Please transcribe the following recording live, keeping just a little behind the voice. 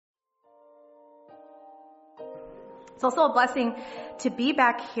It's also a blessing to be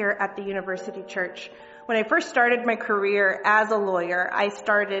back here at the University Church. When I first started my career as a lawyer, I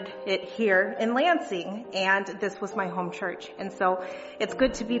started it here in Lansing, and this was my home church. And so it's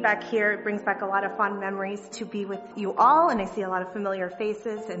good to be back here. It brings back a lot of fond memories to be with you all, and I see a lot of familiar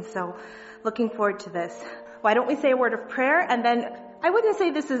faces, and so looking forward to this. Why don't we say a word of prayer, and then I wouldn't say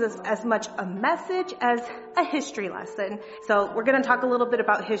this is as much a message as a history lesson. So we're going to talk a little bit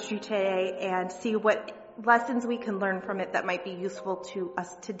about history today and see what lessons we can learn from it that might be useful to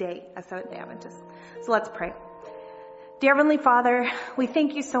us today as Seventh-day Adventists. So let's pray. Dear Heavenly Father, we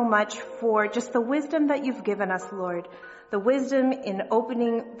thank you so much for just the wisdom that you've given us, Lord. The wisdom in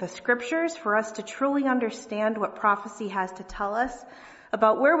opening the scriptures for us to truly understand what prophecy has to tell us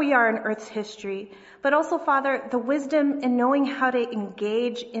about where we are in Earth's history, but also, Father, the wisdom in knowing how to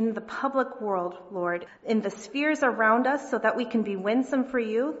engage in the public world, Lord, in the spheres around us so that we can be winsome for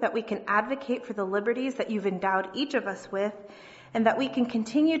you, that we can advocate for the liberties that you've endowed each of us with, and that we can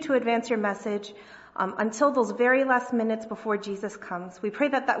continue to advance your message until those very last minutes before Jesus comes. We pray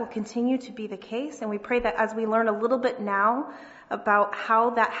that that will continue to be the case, and we pray that as we learn a little bit now about how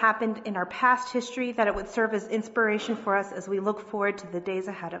that happened in our past history, that it would serve as inspiration for us as we look forward to the days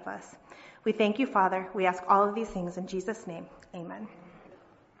ahead of us. We thank you, Father. We ask all of these things in Jesus' name. Amen.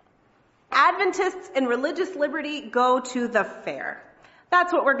 Adventists and religious liberty go to the fair.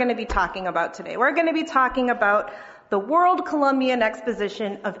 That's what we're going to be talking about today. We're going to be talking about the World Columbian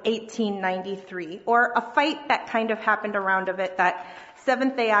Exposition of 1893, or a fight that kind of happened around of it that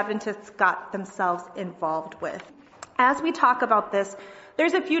Seventh-day Adventists got themselves involved with. As we talk about this,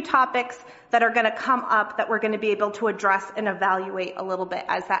 there's a few topics that are going to come up that we're going to be able to address and evaluate a little bit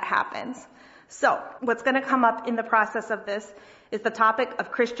as that happens. So, what's going to come up in the process of this is the topic of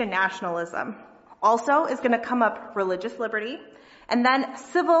Christian nationalism. Also is going to come up religious liberty, and then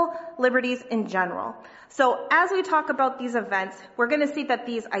civil liberties in general. So as we talk about these events, we're going to see that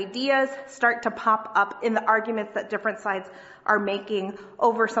these ideas start to pop up in the arguments that different sides are making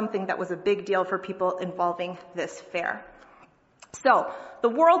over something that was a big deal for people involving this fair. So, the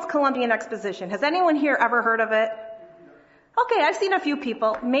World's Columbian Exposition. Has anyone here ever heard of it? Okay, I've seen a few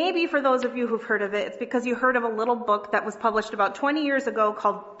people. Maybe for those of you who've heard of it, it's because you heard of a little book that was published about 20 years ago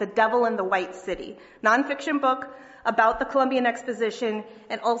called The Devil in the White City. Nonfiction book about the Columbian Exposition,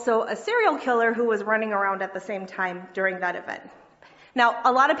 and also a serial killer who was running around at the same time during that event. Now,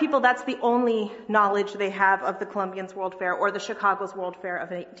 a lot of people, that's the only knowledge they have of the Columbian's World Fair or the Chicago's World Fair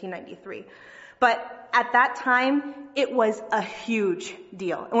of 1893. But at that time, it was a huge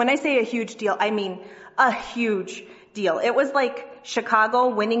deal. And when I say a huge deal, I mean a huge deal. It was like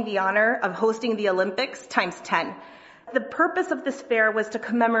Chicago winning the honor of hosting the Olympics times 10. The purpose of this fair was to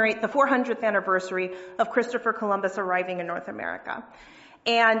commemorate the 400th anniversary of Christopher Columbus arriving in North America.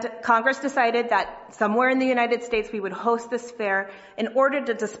 And Congress decided that somewhere in the United States we would host this fair in order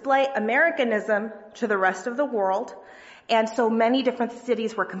to display Americanism to the rest of the world. And so many different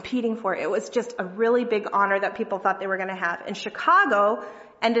cities were competing for it. It was just a really big honor that people thought they were going to have. And Chicago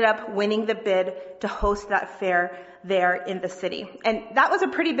ended up winning the bid to host that fair there in the city. And that was a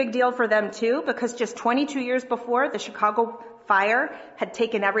pretty big deal for them too, because just 22 years before, the Chicago fire had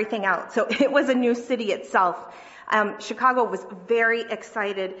taken everything out. So it was a new city itself. Chicago was very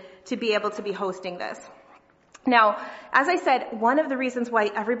excited to be able to be hosting this. Now, as I said, one of the reasons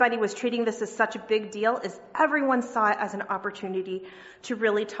why everybody was treating this as such a big deal is everyone saw it as an opportunity to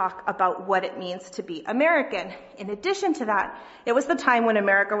really talk about what it means to be American. In addition to that, it was the time when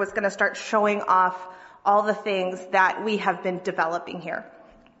America was going to start showing off all the things that we have been developing here.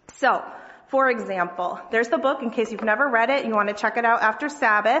 So, for example, there's the book, in case you've never read it, you want to check it out after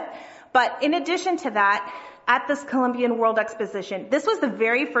Sabbath. But in addition to that, at this Columbian World Exposition, this was the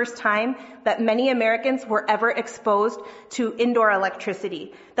very first time that many Americans were ever exposed to indoor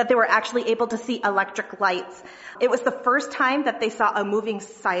electricity, that they were actually able to see electric lights. It was the first time that they saw a moving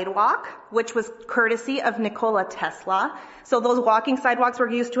sidewalk, which was courtesy of Nikola Tesla. So those walking sidewalks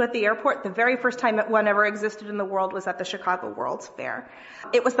we're used to at the airport, the very first time that one ever existed in the world was at the Chicago World's Fair.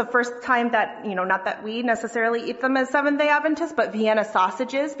 It was the first time that, not that we necessarily eat them as Seventh-day Adventists, but Vienna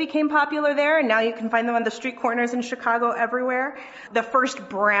sausages became popular there, and now you can find them on the street corners in Chicago everywhere. The first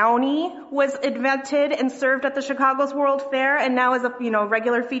brownie was invented and served at the Chicago's World Fair, and now is a,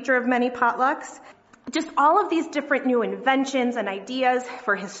 regular feature of many potlucks. Just all of these different new inventions and ideas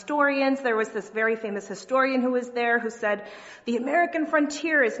for historians. There was this very famous historian who was there who said, the American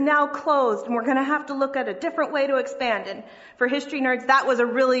frontier is now closed and we're going to have to look at a different way to expand. And for history nerds, that was a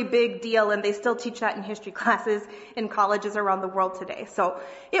really big deal, and they still teach that in history classes in colleges around the world today. So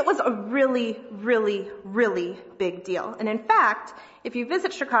it was a really, really, really big deal. And in fact, If you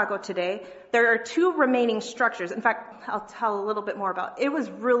visit Chicago today, there are 2 remaining structures. In fact, I'll tell a little bit more about it. It was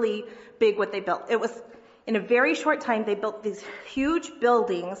really big what they built. It was, in a very short time, they built these huge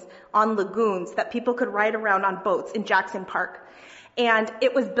buildings on lagoons that people could ride around on boats in Jackson Park. And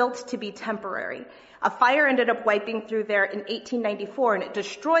it was built to be temporary. A fire ended up wiping through there in 1894, and it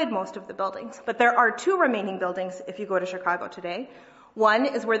destroyed most of the buildings. But there are 2 remaining buildings if you go to Chicago today. One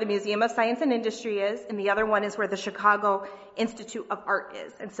is where the Museum of Science and Industry is, and the other one is where the Chicago Institute of Art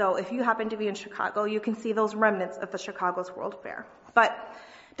is. And so if you happen to be in Chicago, you can see those remnants of the Chicago's World Fair. But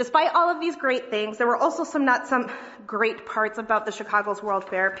despite all of these great things, there were also not some great parts about the Chicago's World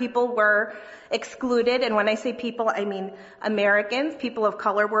Fair. People were excluded, and when I say people, I mean Americans. People of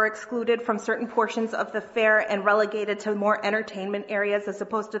color were excluded from certain portions of the fair and relegated to more entertainment areas as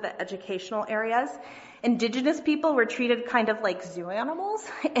opposed to the educational areas. Indigenous people were treated kind of like zoo animals,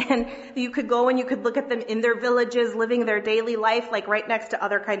 and you could go and you could look at them in their villages, living their daily life, like right next to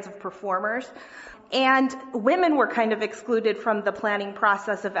other kinds of performers. And women were kind of excluded from the planning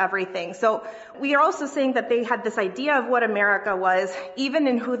process of everything. So we are also saying that they had this idea of what America was, even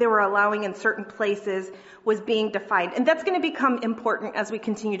in who they were allowing in certain places, was being defined. And that's going to become important as we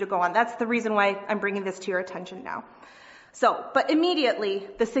continue to go on. That's the reason why I'm bringing this to your attention now. But immediately,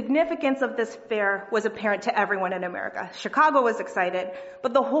 the significance of this fair was apparent to everyone in America. Chicago was excited,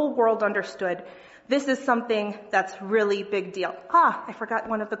 but the whole world understood this is something that's really big deal. I forgot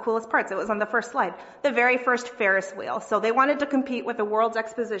one of the coolest parts. It was on the first slide. The very first Ferris wheel. So they wanted to compete with the World's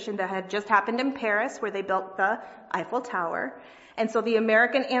Exposition that had just happened in Paris, where they built the Eiffel Tower. And so the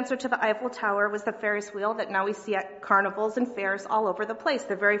American answer to the Eiffel Tower was the Ferris wheel that now we see at carnivals and fairs all over the place.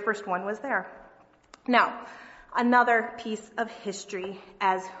 The very first one was there. Now, another piece of history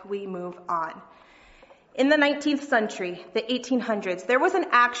as we move on. In the 19th century, the 1800s, there was an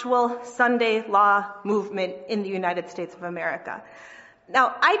actual Sunday law movement in the United States of America.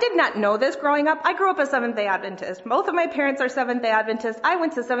 Now, I did not know this growing up. I grew up a Seventh-day Adventist. Both of my parents are Seventh-day Adventists. I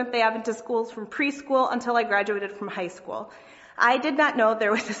went to Seventh-day Adventist schools from preschool until I graduated from high school. I did not know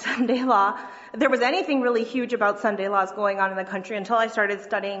there was a Sunday law. There was anything really huge about Sunday laws going on in the country until I started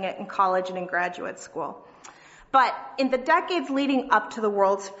studying it in college and in graduate school. But in the decades leading up to the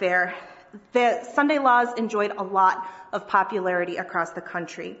World's Fair, the Sunday laws enjoyed a lot of popularity across the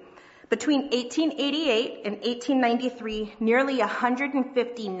country. Between 1888 and 1893, nearly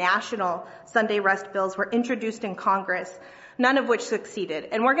 150 national Sunday rest bills were introduced in Congress, none of which succeeded.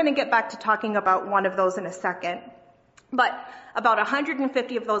 And we're going to get back to talking about one of those in a second. But about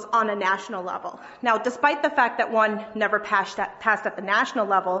 150 of those on a national level. Now, despite the fact that one never passed at the national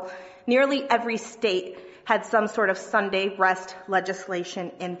level, nearly every state had some sort of Sunday rest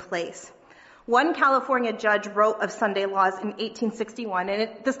legislation in place. One California judge wrote of Sunday laws in 1861, and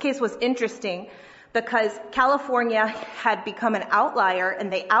this case was interesting because California had become an outlier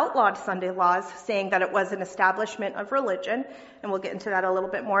and they outlawed Sunday laws, saying that it was an establishment of religion, and we'll get into that a little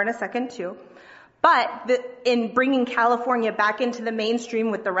bit more in a second too. But in bringing California back into the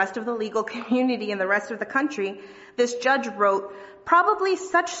mainstream with the rest of the legal community and the rest of the country, this judge wrote, "Probably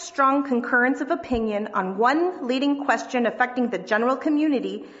such strong concurrence of opinion on one leading question affecting the general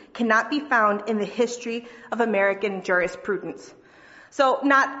community cannot be found in the history of American jurisprudence." So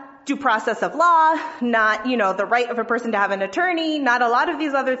not due process of law, not, the right of a person to have an attorney, not a lot of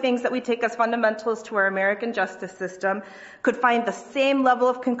these other things that we take as fundamentals to our American justice system could find the same level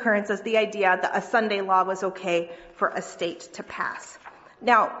of concurrence as the idea that a Sunday law was okay for a state to pass.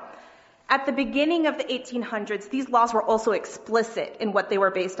 Now, at the beginning of the 1800s, these laws were also explicit in what they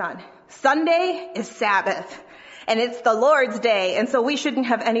were based on. Sunday is Sabbath, and it's the Lord's day, and so we shouldn't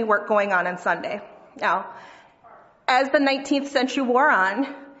have any work going on Sunday. Now, as the 19th century wore on,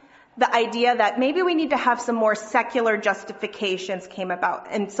 the idea that maybe we need to have some more secular justifications came about.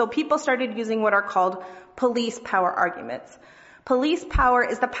 And so people started using what are called police power arguments. Police power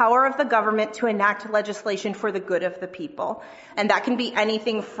is the power of the government to enact legislation for the good of the people. And that can be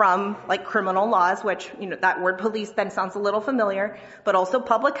anything from like criminal laws, which, that word police then sounds a little familiar, but also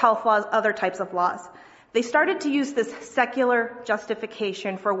public health laws, other types of laws. They started to use this secular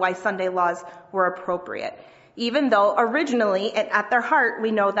justification for why Sunday laws were appropriate. Even though originally and at their heart,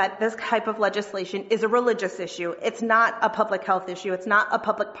 we know that this type of legislation is a religious issue. It's not a public health issue. It's not a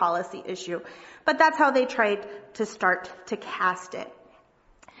public policy issue. But that's how they tried to start to cast it.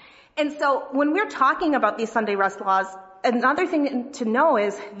 And so when we're talking about these Sunday rest laws, another thing to know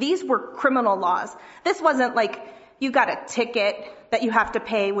is these were criminal laws. This wasn't like you got a ticket that you have to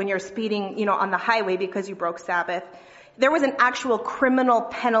pay when you're speeding, on the highway because you broke Sabbath. There was an actual criminal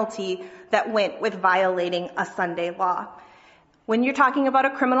penalty that went with violating a Sunday law. When you're talking about a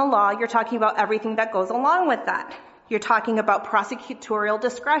criminal law, you're talking about everything that goes along with that. You're talking about prosecutorial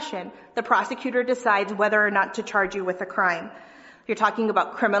discretion. The prosecutor decides whether or not to charge you with a crime. You're talking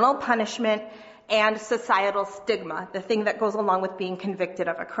about criminal punishment and societal stigma, the thing that goes along with being convicted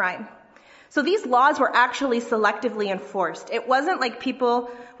of a crime. So these laws were actually selectively enforced. It wasn't like people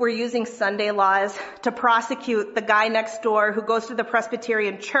were using Sunday laws to prosecute the guy next door who goes to the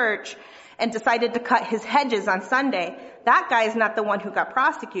Presbyterian church and decided to cut his hedges on Sunday. That guy is not the one who got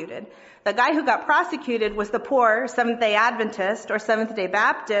prosecuted. The guy who got prosecuted was the poor Seventh-day Adventist or Seventh-day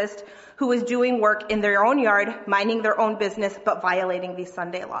Baptist who was doing work in their own yard, minding their own business, but violating these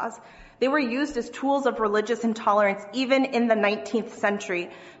Sunday laws. They were used as tools of religious intolerance even in the 19th century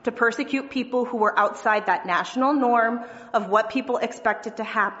to persecute people who were outside that national norm of what people expected to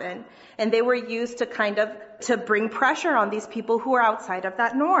happen. And they were used to bring pressure on these people who are outside of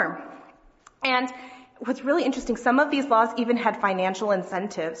that norm. And what's really interesting, some of these laws even had financial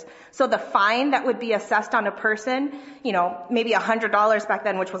incentives. So the fine that would be assessed on a person, maybe $100 back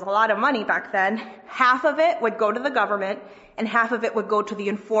then, which was a lot of money back then, half of it would go to the government and half of it would go to the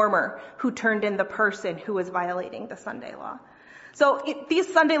informer who turned in the person who was violating the Sunday law. So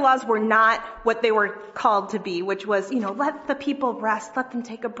these Sunday laws were not what they were called to be, which was, let the people rest, let them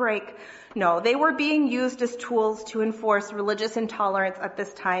take a break. No, they were being used as tools to enforce religious intolerance at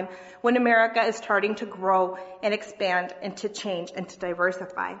this time when America is starting to grow and expand and to change and to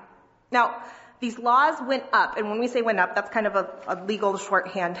diversify. Now, these laws went up, and when we say went up, that's kind of a legal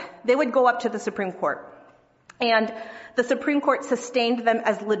shorthand. They would go up to the Supreme Court. And the Supreme Court sustained them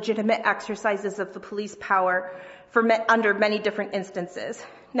as legitimate exercises of the police power under many different instances.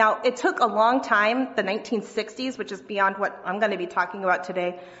 Now, it took a long time, the 1960s, which is beyond what I'm going to be talking about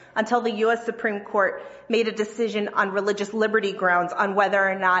today, until the U.S. Supreme Court made a decision on religious liberty grounds on whether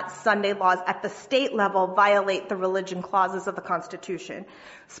or not Sunday laws at the state level violate the religion clauses of the Constitution.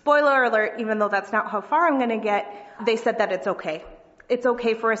 Spoiler alert, even though that's not how far I'm going to get, they said that it's okay. It's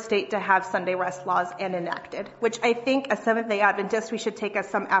okay for a state to have Sunday rest laws and enacted, which I think as Seventh-day Adventists we should take as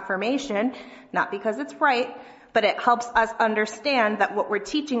some affirmation, not because it's right, but it helps us understand that what we're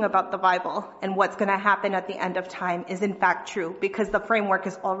teaching about the Bible and what's going to happen at the end of time is in fact true, because the framework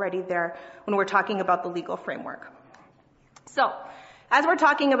is already there when we're talking about the legal framework. So, as we're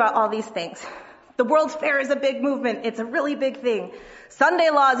talking about all these things, the World's Fair is a big movement. It's a really big thing. Sunday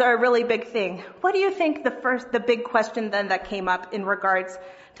laws are a really big thing. What do you think the big question then that came up in regards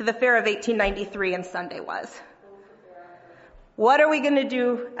to the Fair of 1893 and Sunday was? What are we going to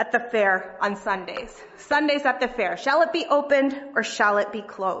do at the fair on Sundays? Sundays at the fair. Shall it be opened or shall it be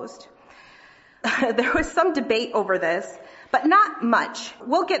closed? There was some debate over this, but not much.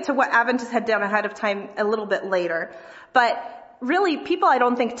 We'll get to what Adventists had done ahead of time a little bit later. But really, people I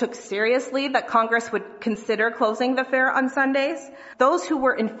don't think took seriously that Congress would consider closing the fair on Sundays. Those who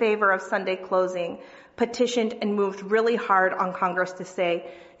were in favor of Sunday closing petitioned and moved really hard on Congress to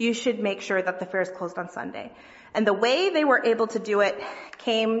say, you should make sure that the fair is closed on Sunday. And the way they were able to do it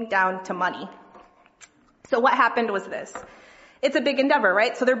came down to money. So what happened was this. It's a big endeavor,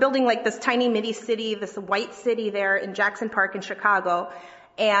 right? So they're building like this tiny mini city, this white city there in Jackson Park in Chicago.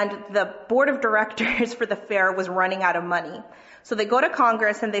 And the board of directors for the fair was running out of money. So they go to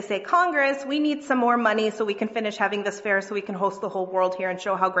Congress and they say, Congress, we need some more money so we can finish having this fair so we can host the whole world here and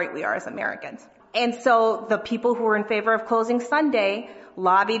show how great we are as Americans. And so the people who were in favor of closing Sunday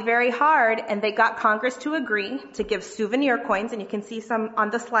lobbied very hard, and they got Congress to agree to give souvenir coins, and you can see some on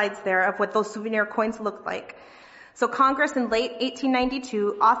the slides there of what those souvenir coins look like. So Congress in late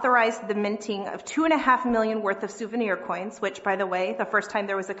 1892 authorized the minting of $2.5 million worth of souvenir coins, which, by the way, the first time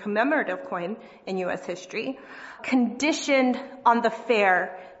there was a commemorative coin in U.S. history, conditioned on the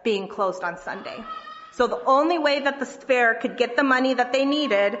fair being closed on Sunday. So the only way that the fair could get the money that they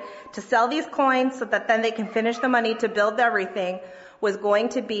needed to sell these coins so that then they can finish the money to build everything was going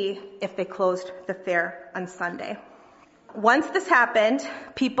to be if they closed the fair on Sunday. Once this happened,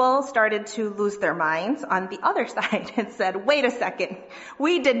 people started to lose their minds on the other side and said, wait a second,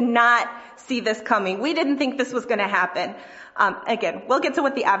 we did not see this coming. We didn't think this was going to happen. Again, we'll get to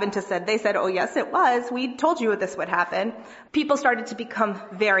what the Adventists said. They said, oh yes, it was. We told you this would happen. People started to become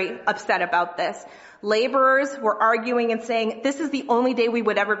very upset about this. Laborers were arguing and saying, this is the only day we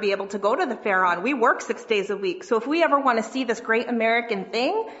would ever be able to go to the fair on. We work 6 days a week. So if we ever want to see this great American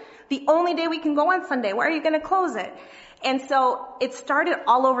thing, the only day we can go on Sunday, why are you going to close it? And so it started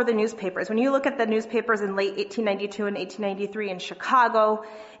all over the newspapers. When you look at the newspapers in late 1892 and 1893 in Chicago,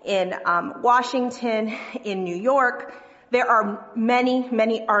 in Washington, in New York, there are many,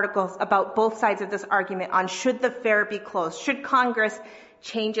 many articles about both sides of this argument on should the fair be closed? Should Congress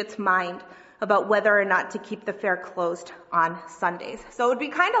change its mind about whether or not to keep the fair closed on Sundays. So it would be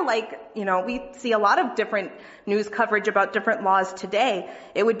kind of like, we see a lot of different news coverage about different laws today.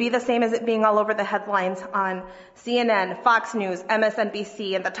 It would be the same as it being all over the headlines on CNN, Fox News,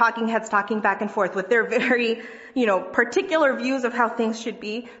 MSNBC, and the talking heads talking back and forth with their very, particular views of how things should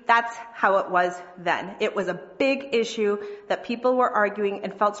be. That's how it was then. It was a big issue that people were arguing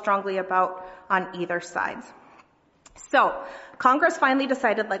and felt strongly about on either sides. So Congress finally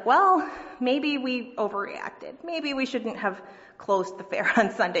decided, maybe we overreacted. Maybe we shouldn't have closed the fair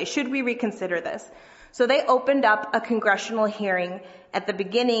on Sunday. Should we reconsider this? So they opened up a congressional hearing at the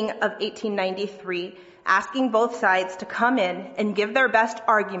beginning of 1893, asking both sides to come in and give their best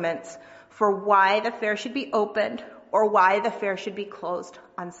arguments for why the fair should be opened or why the fair should be closed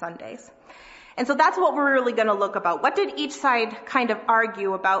on Sundays. And so that's what we're really going to look about. What did each side kind of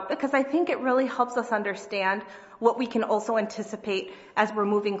argue about? Because I think it really helps us understand what we can also anticipate as we're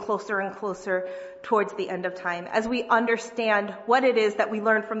moving closer and closer towards the end of time, as we understand what it is that we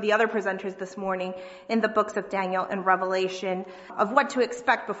learned from the other presenters this morning in the books of Daniel and Revelation of what to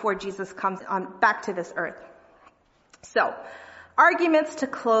expect before Jesus comes on back to this earth. So, arguments to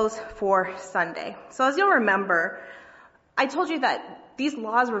close for Sunday. So as you'll remember, I told you that these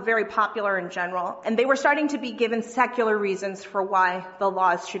laws were very popular in general, and they were starting to be given secular reasons for why the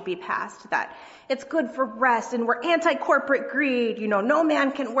laws should be passed. That it's good for rest, and we're anti-corporate greed, no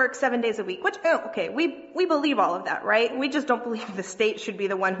man can work 7 days a week, which, we believe all of that, right? We just don't believe the state should be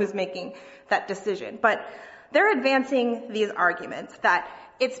the one who's making that decision. But they're advancing these arguments that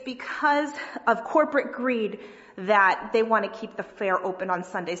it's because of corporate greed that they want to keep the fair open on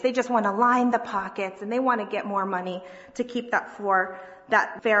Sundays. They just want to line the pockets and they want to get more money to keep that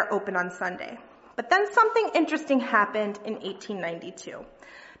fair open on Sunday. But then something interesting happened in 1892.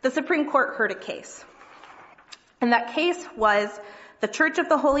 The Supreme Court heard a case. And that case was the Church of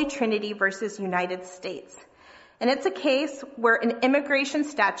the Holy Trinity versus United States. And it's a case where an immigration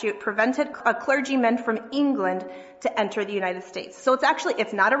statute prevented a clergyman from England to enter the United States. So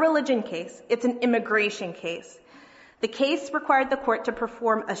it's not a religion case, it's an immigration case. The case required the court to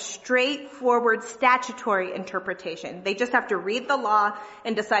perform a straightforward statutory interpretation. They just have to read the law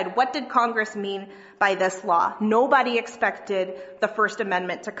and decide what did Congress mean by this law. Nobody expected the First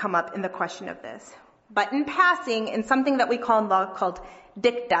Amendment to come up in the question of this. But in passing, in something that we call in law called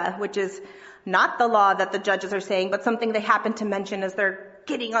dicta, which is not the law that the judges are saying, but something they happen to mention as they're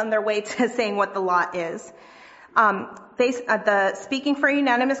getting on their way to saying what the law is. Speaking for a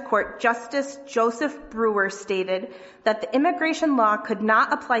unanimous court, Justice Joseph Brewer stated that the immigration law could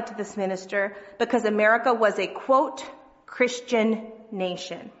not apply to this minister because America was a, quote, Christian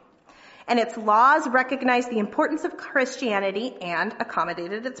nation. And its laws recognized the importance of Christianity and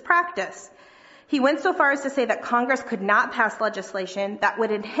accommodated its practice. He went so far as to say that Congress could not pass legislation that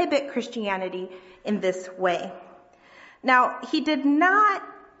would inhibit Christianity in this way. Now, he did not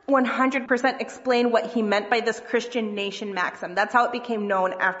 100% explain what he meant by this Christian nation maxim. That's how it became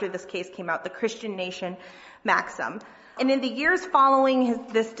known after this case came out, the Christian nation maxim. And in the years following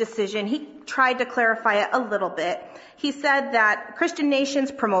this decision, he tried to clarify it a little bit. He said that Christian nations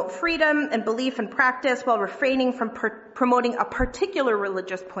promote freedom and belief and practice while refraining from promoting a particular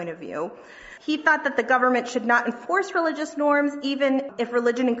religious point of view. He thought that the government should not enforce religious norms, even if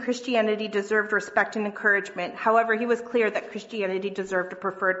religion and Christianity deserved respect and encouragement. However, he was clear that Christianity deserved a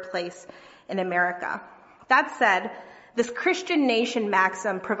preferred place in America. That said, this Christian nation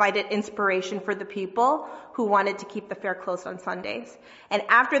maxim provided inspiration for the people who wanted to keep the fair closed on Sundays. And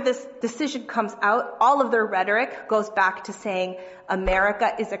after this decision comes out, all of their rhetoric goes back to saying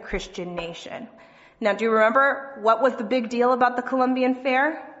America is a Christian nation. Now, do you remember what was the big deal about the Columbian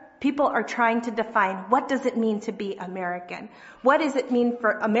Fair? People are trying to define what does it mean to be American? What does it mean for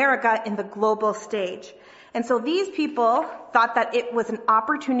America in the global stage? And so these people thought that it was an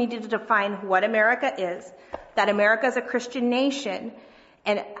opportunity to define what America is, that America is a Christian nation,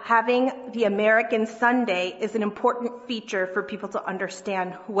 and having the American Sunday is an important feature for people to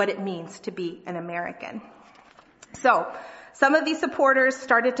understand what it means to be an American. So some of these supporters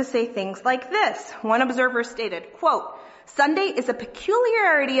started to say things like this. One observer stated, quote, Sunday is a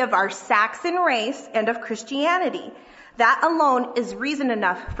peculiarity of our Saxon race and of Christianity. That alone is reason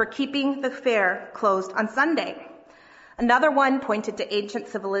enough for keeping the fair closed on Sunday. Another one pointed to ancient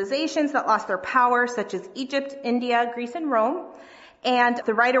civilizations that lost their power, such as Egypt, India, Greece, and Rome. And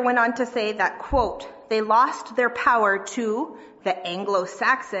the writer went on to say that, quote, they lost their power to the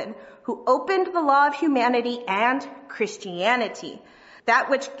Anglo-Saxon, who opened the law of humanity and Christianity.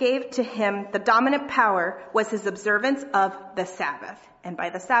 That which gave to him the dominant power was his observance of the Sabbath. And by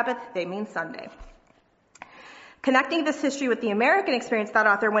the Sabbath, they mean Sunday. Connecting this history with the American experience, that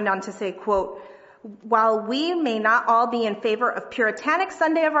author went on to say, quote, "While we may not all be in favor of Puritanic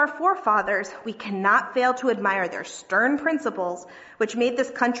Sunday of our forefathers, we cannot fail to admire their stern principles, which made this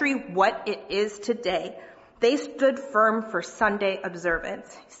country what it is today. They stood firm for Sunday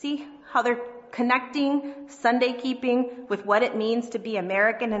observance." See how they're connecting Sunday keeping with what it means to be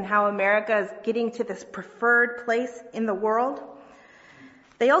American and how America is getting to this preferred place in the world?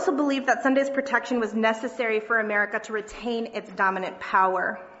 They also believed that Sunday's protection was necessary for America to retain its dominant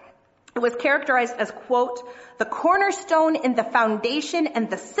power. It was characterized as, quote, "the cornerstone and the foundation and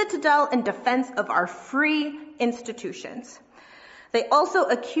the citadel in defense of our free institutions." They also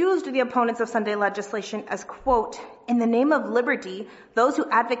accused the opponents of Sunday legislation as, quote, "in the name of liberty, those who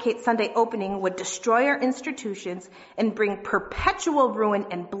advocate Sunday opening would destroy our institutions and bring perpetual ruin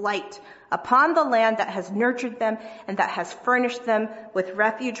and blight upon the land that has nurtured them and that has furnished them with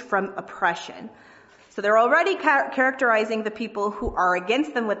refuge from oppression." So they're already characterizing the people who are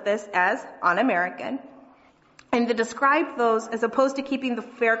against them with this as un-American. And they described those as opposed to keeping the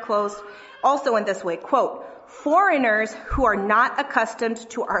fair closed also in this way, quote, "foreigners who are not accustomed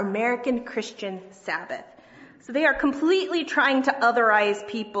to our American Christian Sabbath." So they are completely trying to otherize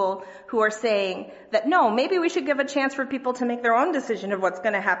people who are saying that, no, maybe we should give a chance for people to make their own decision of what's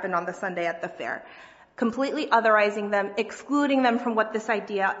going to happen on the Sunday at the fair. Completely otherizing them, excluding them from what this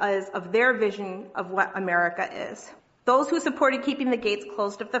idea is of their vision of what America is. Those who supported keeping the gates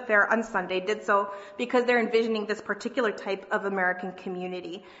closed of the fair on Sunday did so because they're envisioning this particular type of American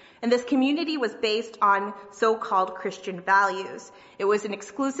community. And this community was based on so-called Christian values. It was an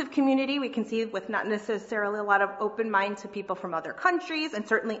exclusive community, we can see, with not necessarily a lot of open mind to people from other countries and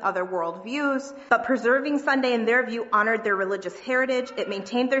certainly other worldviews. But preserving Sunday, in their view, honored their religious heritage, it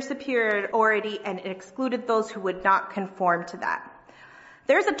maintained their superiority, and it excluded those who would not conform to that.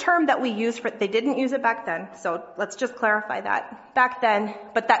 There's a term that we use for, they didn't use it back then, so let's just clarify that. Back then,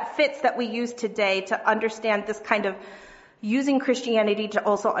 but that fits that we use today to understand this kind of using Christianity to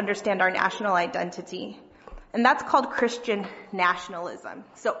also understand our national identity. And that's called Christian nationalism.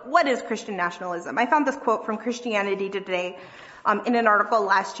 So what is Christian nationalism? I found this quote from Christianity Today in an article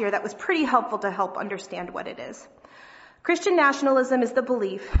last year that was pretty helpful to help understand what it is. Christian nationalism is the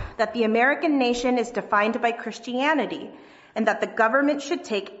belief that the American nation is defined by Christianity and that the government should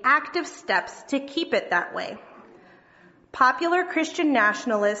take active steps to keep it that way. Popular Christian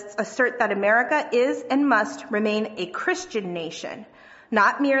nationalists assert that America is and must remain a Christian nation,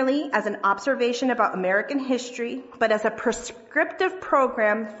 not merely as an observation about American history, but as a prescriptive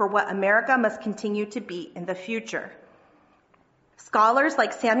program for what America must continue to be in the future. Scholars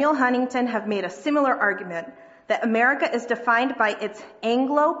like Samuel Huntington have made a similar argument that America is defined by its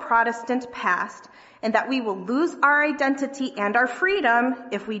Anglo-Protestant past and that we will lose our identity and our freedom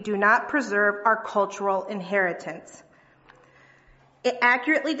if we do not preserve our cultural inheritance. It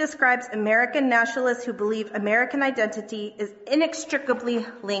accurately describes American nationalists who believe American identity is inextricably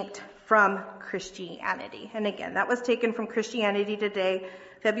linked from Christianity. And again, that was taken from Christianity Today,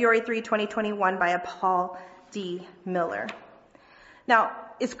 February 3, 2021 by a Paul D. Miller. Now,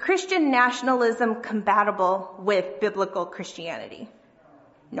 is Christian nationalism compatible with biblical Christianity?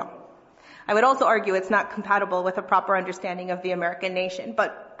 No. I would also argue it's not compatible with a proper understanding of the American nation,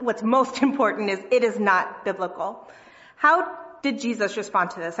 but what's most important is it is not biblical. How did Jesus respond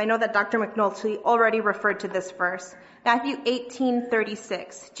to this? I know that Dr. McNulty already referred to this verse. Matthew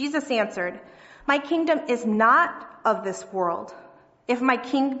 18:36. Jesus answered, "My kingdom is not of this world. If my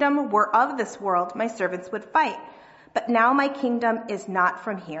kingdom were of this world, my servants would fight. But now my kingdom is not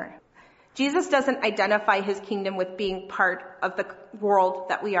from here." Jesus doesn't identify his kingdom with being part of the world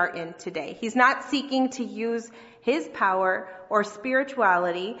that we are in today. He's not seeking to use his power or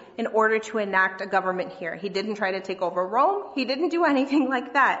spirituality in order to enact a government here. He didn't try to take over Rome. He didn't do anything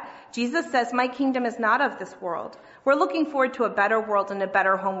like that. Jesus says, "My kingdom is not of this world." We're looking forward to a better world and a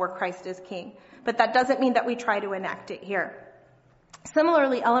better home where Christ is king. But that doesn't mean that we try to enact it here.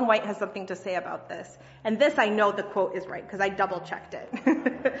 Similarly, Ellen White has something to say about this. And this, I know the quote is right because I double-checked it.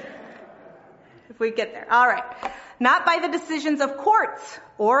 If we get there. All right. "Not by the decisions of courts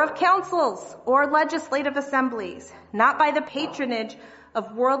or of councils or legislative assemblies, not by the patronage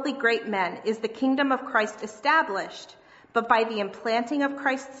of worldly great men is the kingdom of Christ established, but by the implanting of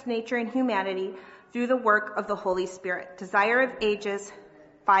Christ's nature in humanity through the work of the Holy Spirit." Desire of Ages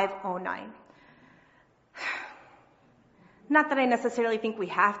 509. Not that I necessarily think we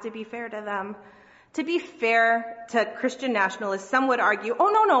have to be fair to them. To be fair to Christian nationalists, some would argue,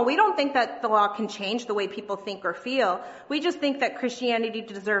 oh, no, we don't think that the law can change the way people think or feel. We just think that Christianity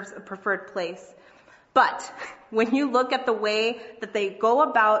deserves a preferred place. But when you look at the way that they go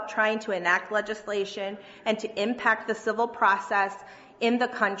about trying to enact legislation and to impact the civil process in the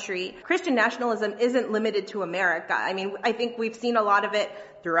country, Christian nationalism isn't limited to America. I mean, I think we've seen a lot of it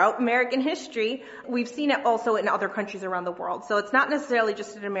throughout American history. We've seen it also in other countries around the world. So it's not necessarily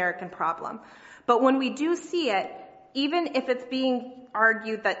just an American problem. But when we do see it, even if it's being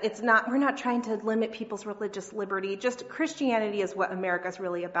argued that we're not trying to limit people's religious liberty, just Christianity is what America's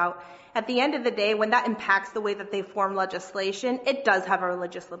really about. At the end of the day, when that impacts the way that they form legislation, it does have a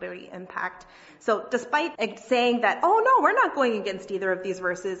religious liberty impact. So despite saying that, oh no, we're not going against either of these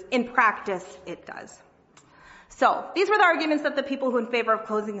verses, in practice, it does. So these were the arguments that the people who in favor of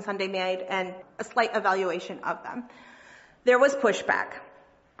closing Sunday made, and a slight evaluation of them. There was pushback.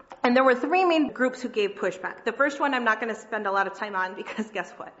 And there were three main groups who gave pushback. The first one I'm not going to spend a lot of time on because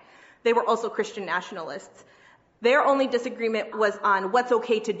guess what? They were also Christian nationalists. Their only disagreement was on what's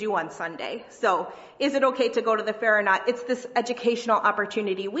okay to do on Sunday. So is it okay to go to the fair or not? It's this educational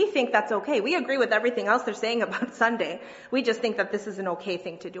opportunity. We think that's okay. We agree with everything else they're saying about Sunday. We just think that this is an okay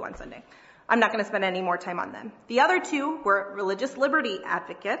thing to do on Sunday. I'm not going to spend any more time on them. The other two were religious liberty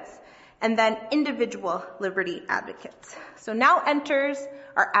advocates and then individual liberty advocates. So now enters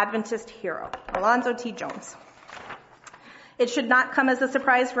our Adventist hero, Alonzo T. Jones. It should not come as a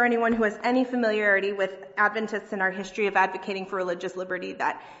surprise for anyone who has any familiarity with Adventists in our history of advocating for religious liberty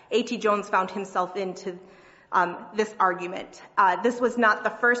that A.T. Jones found himself into this argument. This was not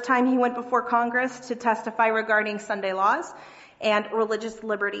the first time he went before Congress to testify regarding Sunday laws and religious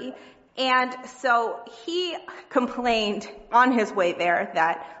liberty. And so he complained on his way there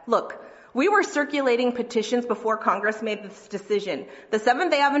that, look, we were circulating petitions before Congress made this decision. The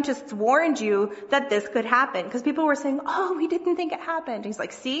Seventh-day Adventists warned you that this could happen because people were saying, oh, we didn't think it happened. He's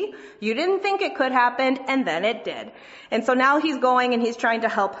like, see, you didn't think it could happen, and then it did. And so now he's going and he's trying to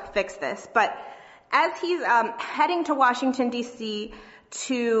help fix this. But as he's heading to Washington, D.C.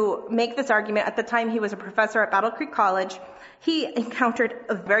 to make this argument, at the time he was a professor at Battle Creek College, he encountered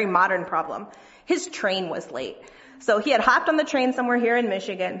a very modern problem. His train was late. So he had hopped on the train somewhere here in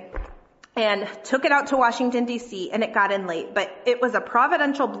Michigan and took it out to Washington, D.C., and it got in late. But it was a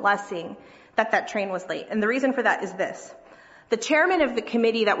providential blessing that train was late. And the reason for that is this. The chairman of the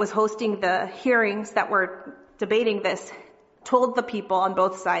committee that was hosting the hearings that were debating this told the people on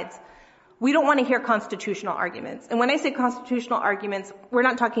both sides, we don't want to hear constitutional arguments. And when I say constitutional arguments, we're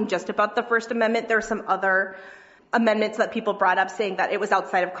not talking just about the First Amendment. There are some other amendments that people brought up saying that it was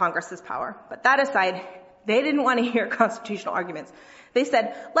outside of Congress's power. But that aside, they didn't want to hear constitutional arguments. They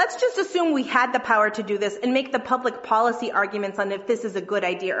said, let's just assume we had the power to do this and make the public policy arguments on if this is a good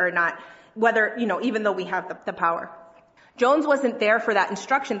idea or not, whether, even though we have the power. Jones wasn't there for that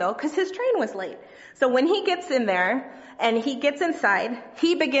instruction, though, because his train was late. So when he gets in there and he gets inside,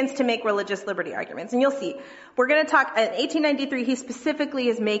 he begins to make religious liberty arguments. And you'll see, we're going to talk, in 1893, he specifically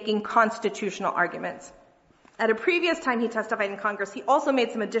is making constitutional arguments. At a previous time he testified in Congress, he also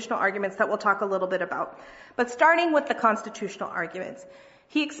made some additional arguments that we'll talk a little bit about. But starting with the constitutional arguments,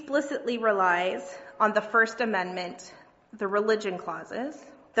 he explicitly relies on the First Amendment, the religion clauses.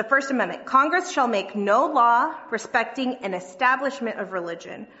 The First Amendment, Congress shall make no law respecting an establishment of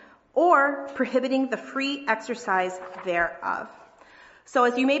religion or prohibiting the free exercise thereof. So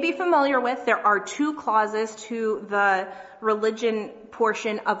as you may be familiar with, there are two clauses to the religion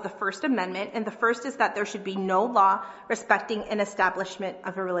portion of the First Amendment, and the first is that there should be no law respecting an establishment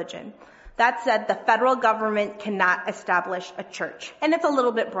of a religion. That said, the federal government cannot establish a church. And it's a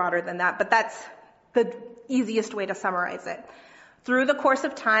little bit broader than that, but that's the easiest way to summarize it. Through the course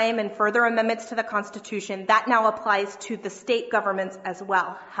of time and further amendments to the Constitution, that now applies to the state governments as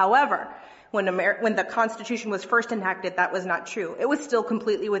well. However, when the Constitution was first enacted, that was not true. It was still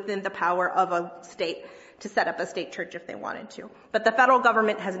completely within the power of a state to set up a state church if they wanted to. But the federal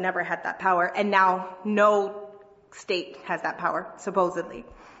government has never had that power, and now no state has that power, supposedly.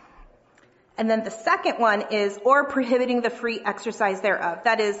 And then the second one is, or prohibiting the free exercise thereof.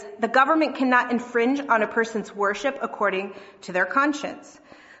 That is, the government cannot infringe on a person's worship according to their conscience.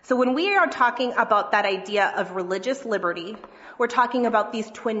 So when we are talking about that idea of religious liberty, we're talking about these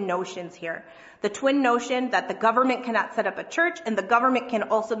twin notions here. The twin notion that the government cannot set up a church and the government can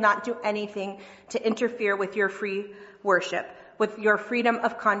also not do anything to interfere with your free worship, with your freedom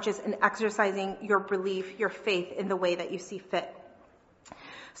of conscience and exercising your belief, your faith in the way that you see fit.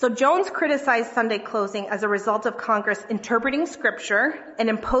 So Jones criticized Sunday closing as a result of Congress interpreting Scripture and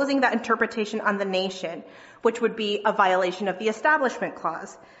imposing that interpretation on the nation, which would be a violation of the Establishment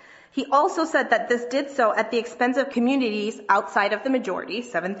Clause. He also said that this did so at the expense of communities outside of the majority,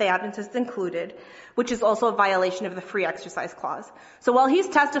 Seventh-day Adventists included, which is also a violation of the Free Exercise Clause. So while he's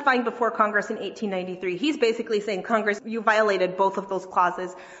testifying before Congress in 1893, he's basically saying, Congress, you violated both of those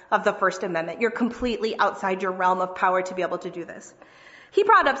clauses of the First Amendment. You're completely outside your realm of power to be able to do this. He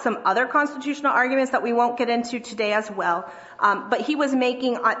brought up some other constitutional arguments that we won't get into today as well, but he was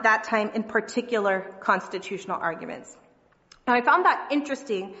making at that time in particular constitutional arguments. Now I found that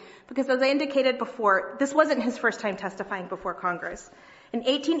interesting because, as I indicated before, this wasn't his first time testifying before Congress. In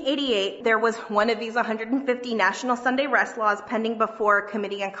 1888, there was one of these 150 National Sunday Rest laws pending before a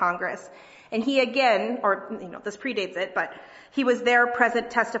committee in Congress. And he again, this predates it, but he was there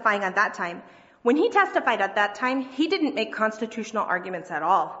present testifying at that time. When he testified at that time, he didn't make constitutional arguments at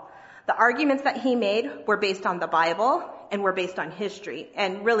all. The arguments that he made were based on the Bible and were based on history.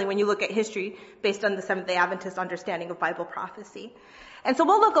 And really, when you look at history, based on the Seventh-day Adventist understanding of Bible prophecy. And so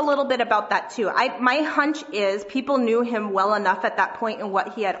we'll look a little bit about that too. My hunch is people knew him well enough at that point in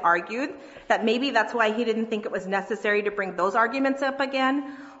what he had argued that maybe that's why he didn't think it was necessary to bring those arguments up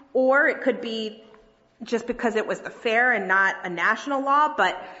again. Or it could be just because it was the fair and not a national law,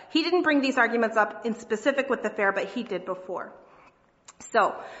 but he didn't bring these arguments up in specific with the fair, but he did before.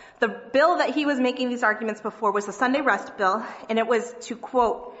 So the bill that he was making these arguments before was the Sunday Rest Bill, and it was to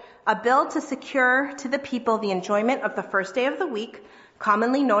quote, a bill to secure to the people the enjoyment of the first day of the week,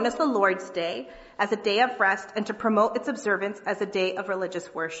 commonly known as the Lord's Day, as a day of rest, and to promote its observance as a day of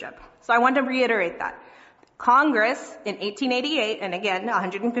religious worship. So I want to reiterate that. Congress in 1888, and again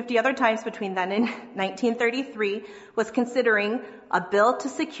 150 other times between then and 1933, was considering a bill to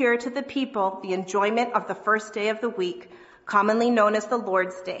secure to the people the enjoyment of the first day of the week, commonly known as the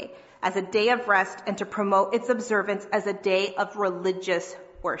Lord's Day, as a day of rest, and to promote its observance as a day of religious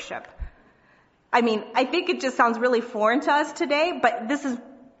worship. I mean, I think it just sounds really foreign to us today, but this is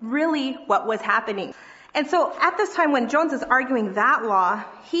really what was happening. And so at this time when Jones is arguing that law,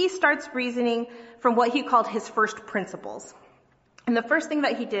 he starts reasoning from what he called his first principles. And the first thing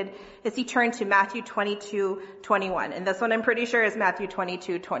that he did is he turned to Matthew 22:21. And this one I'm pretty sure is Matthew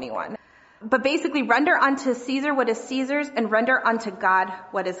 22:21. But basically, render unto Caesar what is Caesar's and render unto God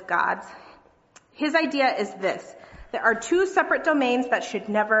what is God's. His idea is this. There are two separate domains that should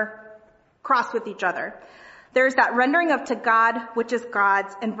never cross with each other. There's that rendering of to God, which is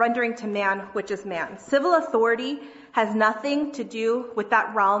God's, and rendering to man, which is man's. Civil authority has nothing to do with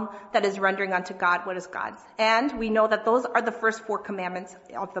that realm that is rendering unto God what is God's. And we know that those are the first 4 commandments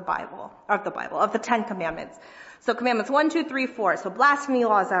of the Bible, of the 10 commandments. So commandments 1, 2, 3, 4. So blasphemy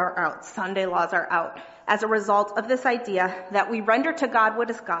laws are out. Sunday laws are out. As a result of this idea that we render to God what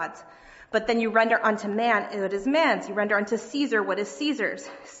is God's. But then you render unto man what is man's. You render unto Caesar what is Caesar's.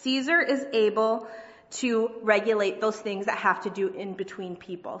 Caesar is able to regulate those things that have to do in between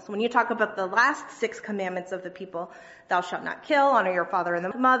people. So when you talk about the last 6 commandments of the people, thou shalt not kill, honor your father and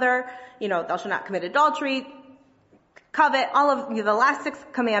the mother, thou shalt not commit adultery, covet, all of the last 6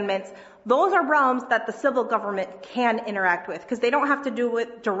 commandments, those are realms that the civil government can interact with because they don't have to do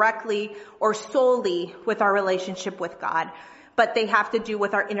it directly or solely with our relationship with God, but they have to do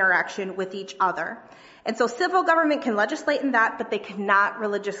with our interaction with each other. And so civil government can legislate in that, but they cannot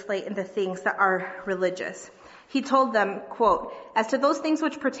legislate in the things that are religious. He told them, quote, as to those things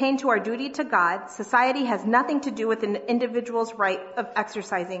which pertain to our duty to God, society has nothing to do with an individual's right of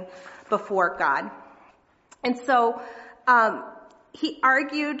exercising before God. And so he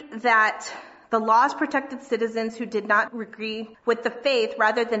argued that the laws protected citizens who did not agree with the faith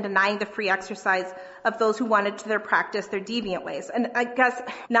rather than denying the free exercise of those who wanted to practice their deviant ways. And I guess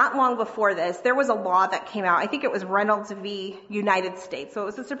not long before this, there was a law that came out. I think it was Reynolds v. United States. So it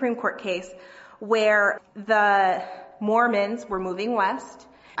was a Supreme Court case where the Mormons were moving west.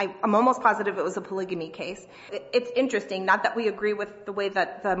 I'm almost positive it was a polygamy case. It's interesting, not that we agree with the way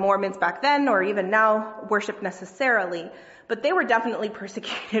that the Mormons back then or even now worship necessarily, but they were definitely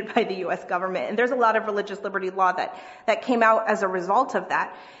persecuted by the U.S. government. And there's a lot of religious liberty law that came out as a result of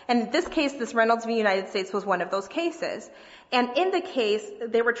that. And in this case, this Reynolds v. United States was one of those cases. And in the case,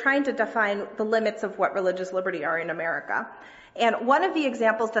 they were trying to define the limits of what religious liberty are in America. And one of the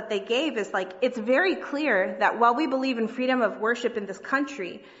examples that they gave is it's very clear that while we believe in freedom of worship in this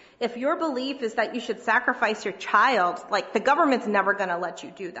country, if your belief is that you should sacrifice your child, the government's never going to let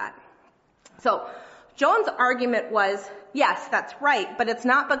you do that. So Jones' argument was, yes, that's right, but it's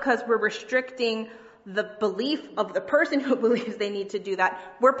not because we're restricting the belief of the person who believes they need to do that.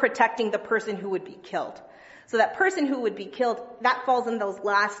 We're protecting the person who would be killed. So that person who would be killed, that falls in those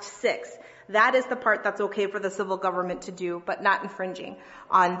last 6. That is the part that's okay for the civil government to do, but not infringing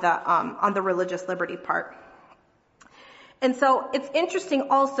on the religious liberty part. And so it's interesting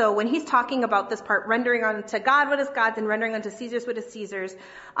also when he's talking about this part, rendering unto God what is God's and rendering unto Caesar's what is Caesar's.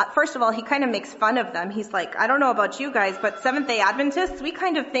 First of all, he kind of makes fun of them. He's like, I don't know about you guys, but Seventh-day Adventists, we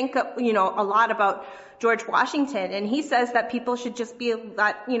kind of think, a lot about George Washington. And he says that people should just be,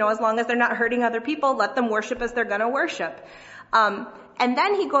 as long as they're not hurting other people, let them worship as they're going to worship. And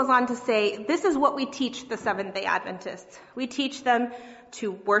then he goes on to say, this is what we teach the Seventh-day Adventists. We teach them to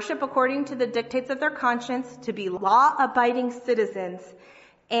worship according to the dictates of their conscience, to be law-abiding citizens,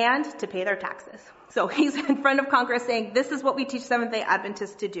 and to pay their taxes. So he's in front of Congress saying, this is what we teach Seventh-day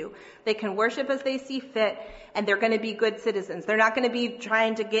Adventists to do. They can worship as they see fit, and they're going to be good citizens. They're not going to be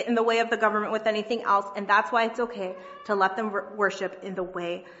trying to get in the way of the government with anything else, and that's why it's okay to let them worship in the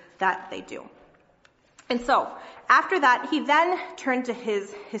way that they do. And so, after that, he then turned to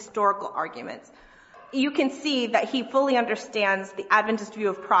his historical arguments. You can see that he fully understands the Adventist view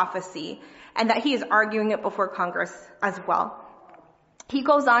of prophecy and that he is arguing it before Congress as well. He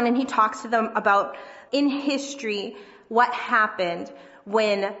goes on and he talks to them about, in history, what happened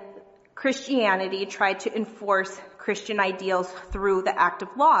when Christianity tried to enforce Christian ideals through the act of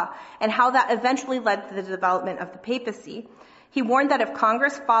law and how that eventually led to the development of the papacy. He warned that if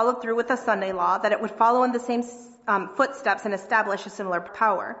Congress followed through with the Sunday law, that it would follow in the same footsteps and establish a similar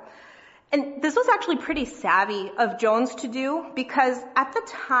power. And this was actually pretty savvy of Jones to do because at the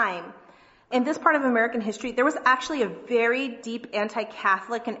time, in this part of American history, there was actually a very deep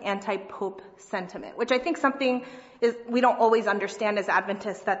anti-Catholic and anti-Pope sentiment, which I think something is we don't always understand as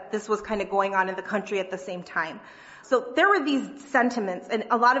Adventists, that this was kind of going on in the country at the same time. So there were these sentiments, and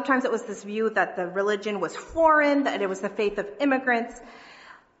a lot of times it was this view that the religion was foreign, that it was the faith of immigrants.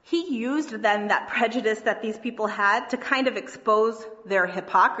 He used then that prejudice that these people had to kind of expose their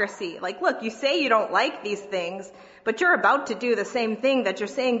hypocrisy. Like, look, you say you don't like these things, but you're about to do the same thing that you're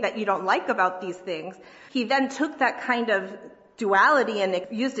saying that you don't like about these things. He then took that kind of duality and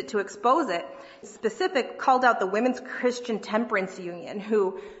used it to expose it. Specific called out the Women's Christian Temperance Union,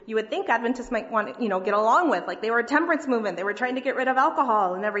 who you would think Adventists might want to, get along with. Like, they were a temperance movement. They were trying to get rid of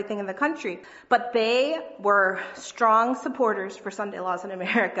alcohol and everything in the country. But they were strong supporters for Sunday laws in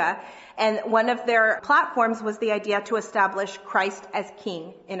America. And one of their platforms was the idea to establish Christ as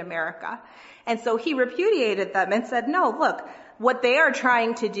king in America. And so he repudiated them and said, no, look, what they are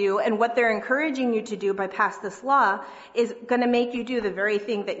trying to do and what they're encouraging you to do by passing this law is going to make you do the very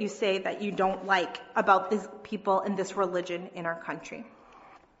thing that you say that you don't like about these people and this religion in our country.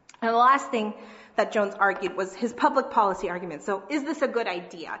 And the last thing that Jones argued was his public policy argument. So is this a good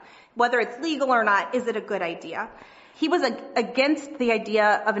idea? Whether it's legal or not, is it a good idea? He was against the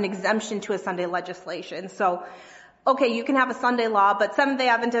idea of an exemption to a Sunday legislation. So okay, you can have a Sunday law, but Seventh-day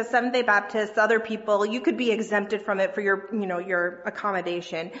Adventists, Seventh-day Baptists, other people, you could be exempted from it for your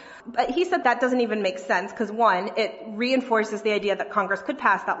accommodation. But he said that doesn't even make sense because one, it reinforces the idea that Congress could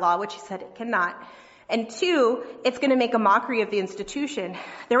pass that law, which he said it cannot. And two, it's going to make a mockery of the institution.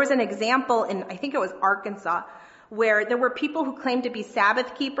 There was an example in, I think it was Arkansas, where there were people who claimed to be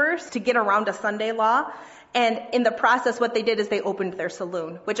Sabbath keepers to get around a Sunday law. And in the process, what they did is they opened their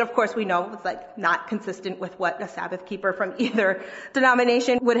saloon, which of course we know was not consistent with what a Sabbath keeper from either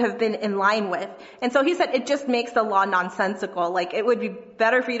denomination would have been in line with. And so he said it just makes the law nonsensical. Like, it would be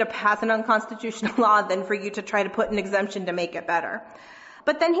better for you to pass an unconstitutional law than for you to try to put an exemption to make it better.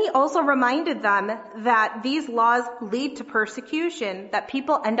 But then he also reminded them that these laws lead to persecution, that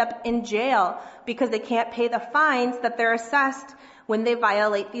people end up in jail because they can't pay the fines that they're assessed when they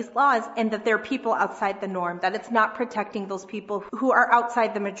violate these laws, and that they're people outside the norm, that it's not protecting those people who are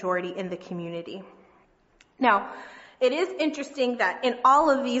outside the majority in the community. Now, it is interesting that in all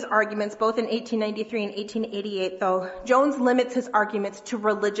of these arguments, both in 1893 and 1888, though, Jones limits his arguments to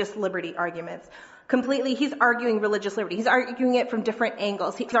religious liberty arguments. Completely, he's arguing religious liberty. He's arguing it from different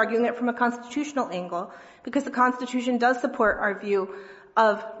angles. He's arguing it from a constitutional angle, because the Constitution does support our view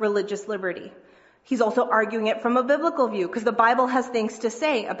of religious liberty. He's also arguing it from a biblical view, because the Bible has things to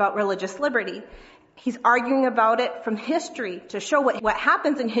say about religious liberty. He's arguing about it from history to show what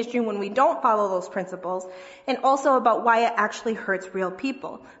happens in history when we don't follow those principles, and also about why it actually hurts real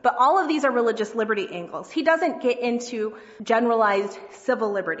people. But all of these are religious liberty angles. He doesn't get into generalized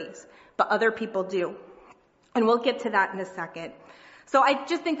civil liberties, but other people do. And we'll get to that in a second. So I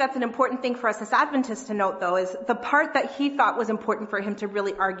just think that's an important thing for us as Adventists to note, though, is the part that he thought was important for him to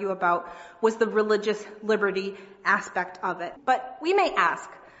really argue about was the religious liberty aspect of it. But we may ask,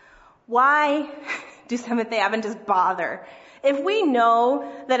 why do Seventh-day Adventists bother? If we know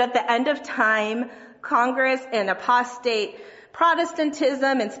that at the end of time, Congress and apostate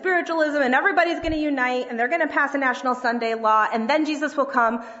Protestantism and spiritualism, and everybody's going to unite, and they're going to pass a national Sunday law, and then Jesus will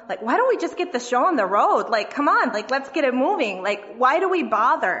come. Like, why don't we just get the show on the road? Like, come on, like, let's get it moving. Like, why do we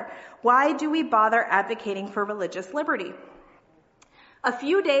bother? Why do we bother advocating for religious liberty? A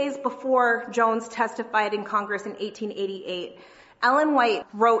few days before Jones testified in Congress in 1888, Ellen White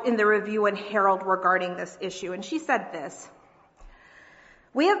wrote in the Review and Herald regarding this issue, and she said this: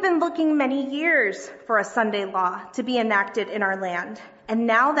 "We have been looking many years for a Sunday law to be enacted in our land, and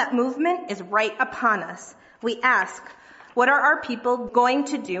now that movement is right upon us. We ask, what are our people going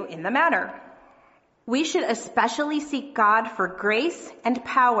to do in the matter? We should especially seek God for grace and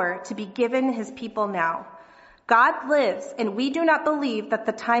power to be given his people now. God lives, and we do not believe that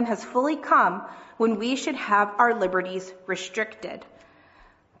the time has fully come when we should have our liberties restricted.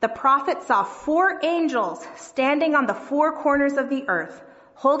 The prophet saw 4 angels standing on the 4 corners of the earth,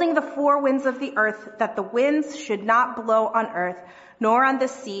 holding the 4 winds of the earth, that the winds should not blow on earth, nor on the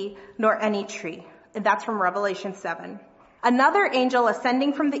sea, nor any tree." And that's from Revelation 7. "Another angel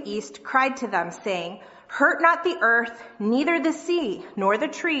ascending from the east cried to them, saying, 'Hurt not the earth, neither the sea, nor the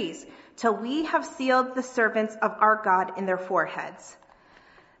trees, till we have sealed the servants of our God in their foreheads.'"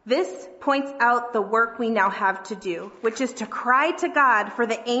 This points out the work we now have to do, which is to cry to God for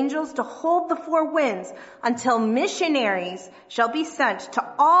the angels to hold the 4 winds until missionaries shall be sent to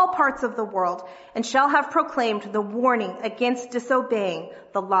all parts of the world and shall have proclaimed the warning against disobeying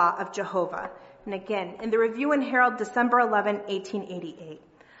the law of Jehovah. And again, in the Review and Herald, December 11, 1888.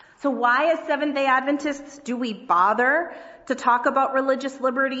 So why, as Seventh-day Adventists, do we bother to talk about religious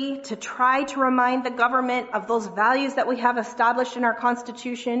liberty, to try to remind the government of those values that we have established in our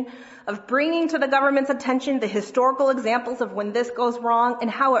Constitution, of bringing to the government's attention the historical examples of when this goes wrong and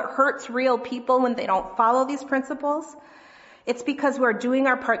how it hurts real people when they don't follow these principles? It's because we're doing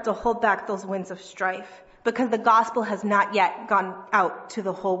our part to hold back those winds of strife, because the gospel has not yet gone out to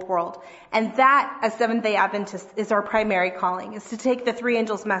the whole world. And that, as Seventh-day Adventists, is our primary calling, is to take the 3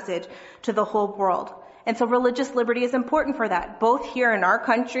 angels' message to the whole world. And so religious liberty is important for that, both here in our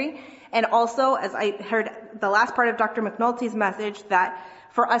country, and also, as I heard the last part of Dr. McNulty's message, that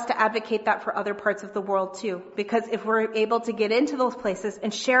for us to advocate that for other parts of the world too. Because if we're able to get into those places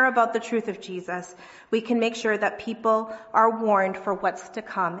and share about the truth of Jesus, we can make sure that people are warned for what's to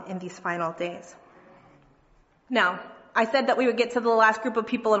come in these final days. Now, I said that we would get to the last group of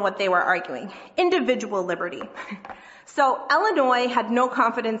people and what they were arguing. Individual liberty. So Illinois had no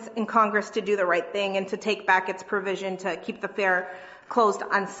confidence in Congress to do the right thing and to take back its provision to keep the fair closed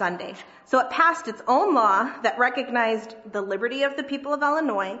on Sunday. So it passed its own law that recognized the liberty of the people of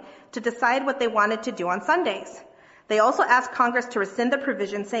Illinois to decide what they wanted to do on Sundays. They also asked Congress to rescind the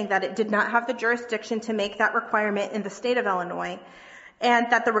provision, saying that it did not have the jurisdiction to make that requirement in the state of Illinois,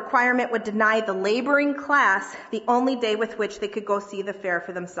 and that the requirement would deny the laboring class the only day with which they could go see the fair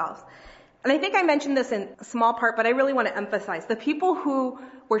for themselves. And I think I mentioned this in a small part, but I really want to emphasize, the people who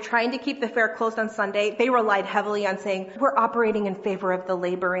were trying to keep the fair closed on Sunday, they relied heavily on saying, we're operating in favor of the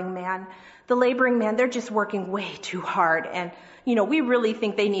laboring man. The laboring man, they're just working way too hard, and we really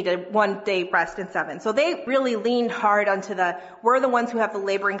think they need a 1-day rest in 7. So they really leaned hard onto we're the ones who have the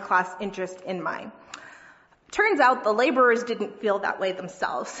laboring class interest in mind. Turns out the laborers didn't feel that way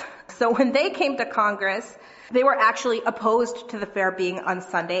themselves. So when they came to Congress, they were actually opposed to the fair being on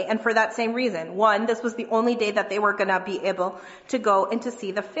Sunday, and for that same reason. One, this was the only day that they were going to be able to go and to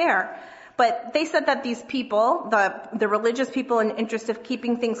see the fair. But they said that these people, the religious people in interest of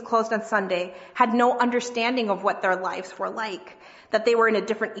keeping things closed on Sunday, had no understanding of what their lives were like. That they were in a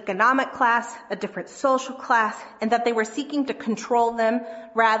different economic class, a different social class, and that they were seeking to control them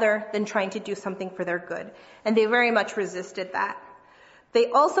rather than trying to do something for their good. And they very much resisted that. They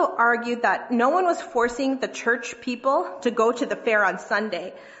also argued that no one was forcing the church people to go to the fair on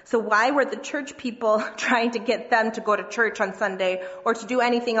Sunday. So why were the church people trying to get them to go to church on Sunday or to do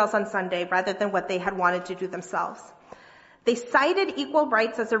anything else on Sunday rather than what they had wanted to do themselves? They cited equal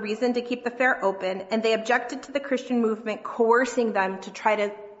rights as a reason to keep the fair open, and they objected to the Christian movement coercing them to try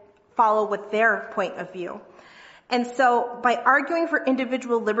to follow with their point of view. And so by arguing for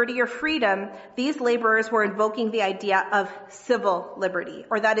individual liberty or freedom, these laborers were invoking the idea of civil liberty,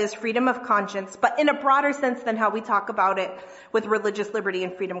 or that is freedom of conscience, but in a broader sense than how we talk about it with religious liberty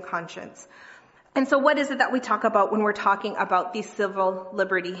and freedom of conscience. And so what is it that we talk about when we're talking about these civil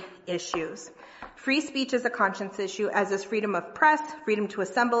liberty issues? Free speech is a conscience issue, as is freedom of press, freedom to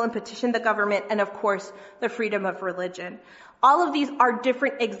assemble and petition the government, and of course, the freedom of religion. All of these are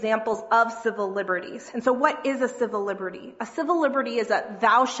different examples of civil liberties. And so what is a civil liberty? A civil liberty is a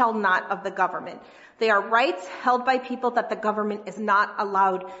thou shalt not of the government. They are rights held by people that the government is not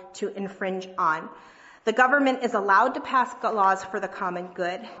allowed to infringe on. The government is allowed to pass laws for the common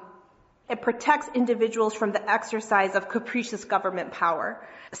good. It protects individuals from the exercise of capricious government power.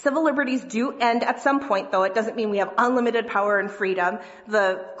 Civil liberties do end at some point, though. It doesn't mean we have unlimited power and freedom.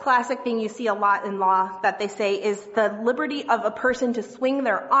 The classic thing you see a lot in law that they say is the liberty of a person to swing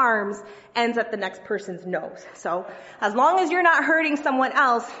their arms ends at the next person's nose. So as long as you're not hurting someone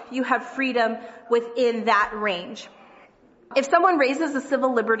else, you have freedom within that range. If someone raises a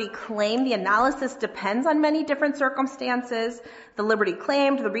civil liberty claim, the analysis depends on many different circumstances. The liberty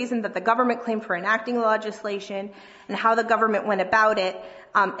claimed, the reason that the government claimed for enacting the legislation, and how the government went about it.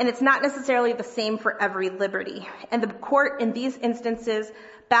 And it's not necessarily the same for every liberty. And the court in these instances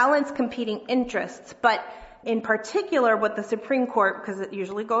balance competing interests, but in particular, what the Supreme Court, because it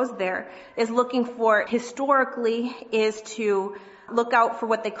usually goes there, is looking for historically is to look out for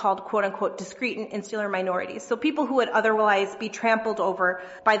what they called, quote unquote, discrete and insular minorities. So people who would otherwise be trampled over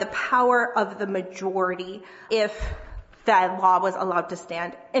by the power of the majority if that law was allowed to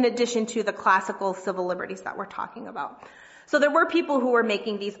stand, in addition to the classical civil liberties that we're talking about. So there were people who were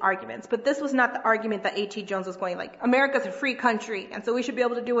making these arguments, but this was not the argument that A.T. Jones was going like, America's a free country, and so we should be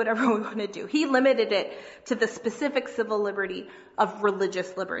able to do whatever we want to do. He limited it to the specific civil liberty of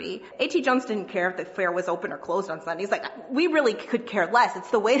religious liberty. A.T. Jones didn't care if the fair was open or closed on Sunday. He's like, we really could care less.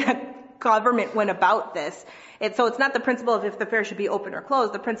 It's the way that government went about this. So it's not the principle of if the fair should be open or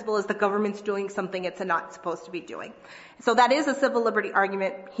closed. The principle is the government's doing something it's not supposed to be doing. So that is a civil liberty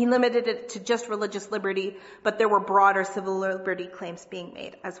argument. He limited it to just religious liberty, but there were broader civil liberty claims being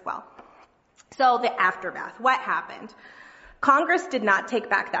made as well. So the aftermath. What happened? Congress did not take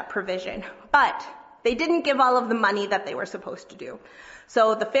back that provision, but they didn't give all of the money that they were supposed to do.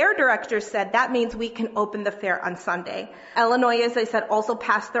 So the fair directors said that means we can open the fair on Sunday. Illinois, as I said, also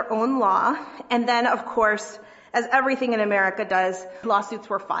passed their own law. And then, of course, as everything in America does, lawsuits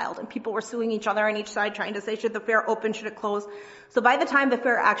were filed and people were suing each other on each side trying to say, should the fair open, should it close? So by the time the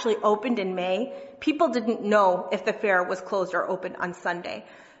fair actually opened in May, people didn't know if the fair was closed or open on Sunday.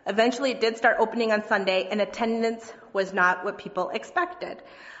 Eventually it did start opening on Sunday and attendance was not what people expected.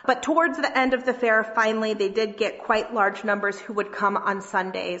 But towards the end of the fair, finally, they did get quite large numbers who would come on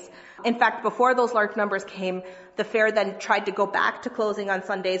Sundays. In fact, before those large numbers came, the fair then tried to go back to closing on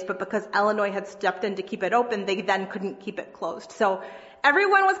Sundays, but because Illinois had stepped in to keep it open, they then couldn't keep it closed. So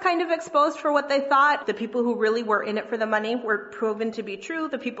everyone was kind of exposed for what they thought. The people who really were in it for the money were proven to be true.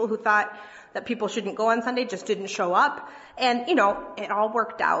 The people who thought that people shouldn't go on Sunday just didn't show up. And, it all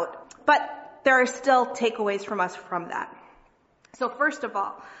worked out. But there are still takeaways from us from that. So first of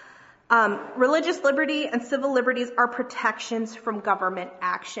all, religious liberty and civil liberties are protections from government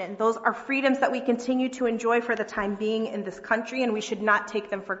action. Those are freedoms that we continue to enjoy for the time being in this country, and we should not take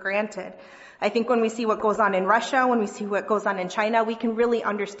them for granted. I think when we see what goes on in Russia, when we see what goes on in China, we can really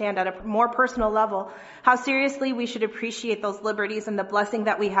understand at a more personal level how seriously we should appreciate those liberties and the blessing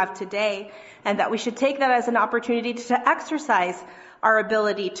that we have today, and that we should take that as an opportunity to exercise our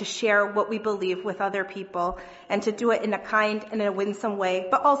ability to share what we believe with other people and to do it in a kind and in a winsome way,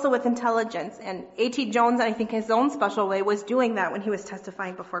 but also with intelligence. And A.T. Jones, I think his own special way, was doing that when he was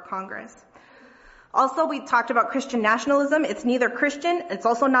testifying before Congress. Also, we talked about Christian nationalism. It's neither Christian, it's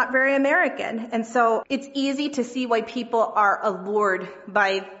also not very American. And so it's easy to see why people are allured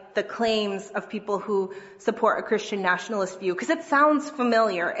by the claims of people who support a Christian nationalist view, because it sounds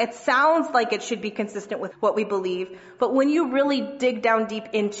familiar. It sounds like it should be consistent with what we believe. But when you really dig down deep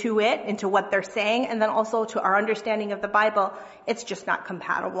into it, into what they're saying, and then also to our understanding of the Bible, it's just not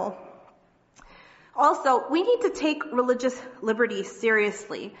compatible. Also, we need to take religious liberty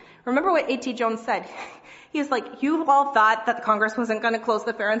seriously. Remember what A.T. Jones said. He's like, you all thought that Congress wasn't going to close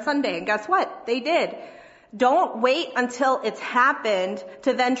the fair on Sunday, and guess what? They did. Don't wait until it's happened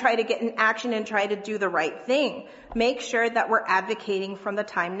to then try to get in action and try to do the right thing. Make sure that we're advocating from the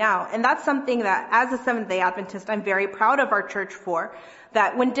time now. And that's something that, as a Seventh-day Adventist, I'm very proud of our church for,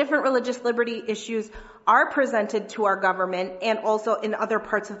 that when different religious liberty issues are presented to our government and also in other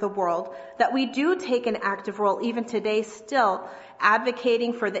parts of the world, that we do take an active role, even today still,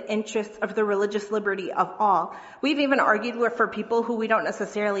 advocating for the interests of the religious liberty of all. We've even argued for people who we don't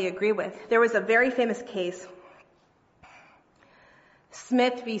necessarily agree with. There was a very famous case,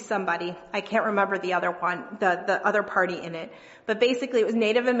 Smith v. somebody. I can't remember the other one, the other party in it. But basically it was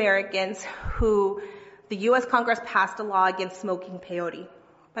Native Americans who the U.S. Congress passed a law against smoking peyote.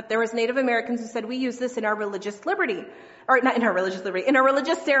 But there was Native Americans who said, we use this in our religious liberty, or not in our religious liberty, in our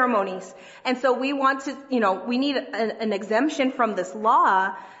religious ceremonies. And so we want to, we need an exemption from this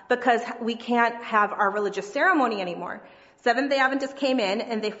law because we can't have our religious ceremony anymore. Seventh-day Adventists came in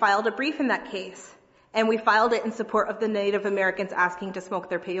and they filed a brief in that case. And we filed it in support of the Native Americans asking to smoke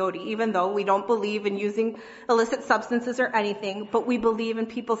their peyote, even though we don't believe in using illicit substances or anything, but we believe in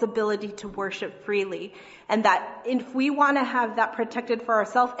people's ability to worship freely. And that if we want to have that protected for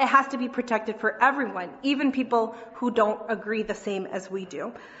ourselves, it has to be protected for everyone, even people who don't agree the same as we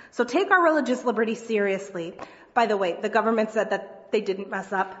do. So take our religious liberty seriously. By the way, the government said that they didn't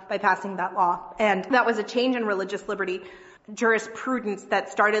mess up by passing that law. And that was a change in religious liberty jurisprudence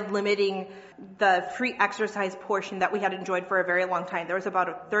that started limiting the free exercise portion that we had enjoyed for a very long time. There was about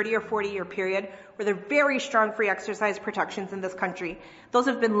a 30 or 40 year period where there are very strong free exercise protections in this country. Those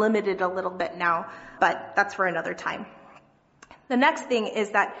have been limited a little bit now, but that's for another time. The next thing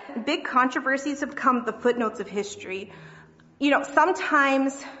is that big controversies have become the footnotes of history.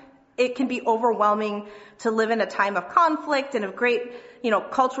 Sometimes it can be overwhelming to live in a time of conflict and of great,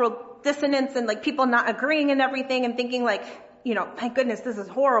 cultural dissonance and people not agreeing and everything and thinking my goodness, this is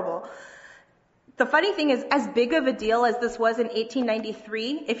horrible. The funny thing is, as big of a deal as this was in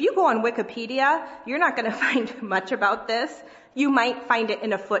 1893, if you go on Wikipedia, you're not going to find much about this. You might find it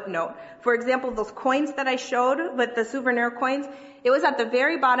in a footnote. For example, those coins that I showed with the souvenir coins, it was at the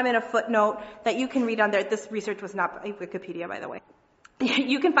very bottom in a footnote that you can read on there. This research was not by Wikipedia, by the way.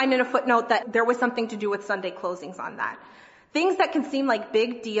 You can find in a footnote that there was something to do with Sunday closings on that. Things that can seem like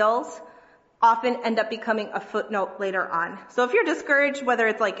big deals often end up becoming a footnote later on. So if you're discouraged, whether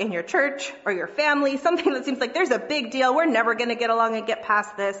it's in your church or your family, something that seems like there's a big deal, we're never going to get along and get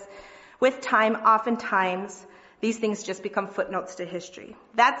past this, with time, oftentimes, these things just become footnotes to history.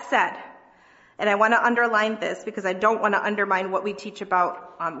 That said, and I want to underline this because I don't want to undermine what we teach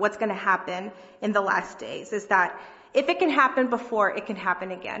about what's going to happen in the last days, is that if it can happen before, it can happen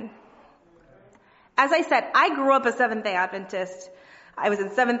again. As I said, I grew up a Seventh-day Adventist. I was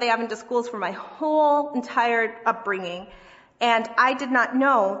in Seventh-day Adventist schools for my whole entire upbringing. And I did not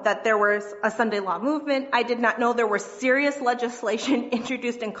know that there was a Sunday law movement. I did not know there was serious legislation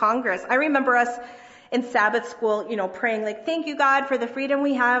introduced in Congress. I remember us in Sabbath school, praying thank you, God, for the freedom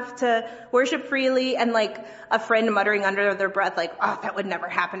we have to worship freely. And a friend muttering under their breath, oh, that would never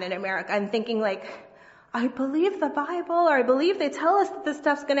happen in America. I'm thinking I believe the Bible, or I believe they tell us that this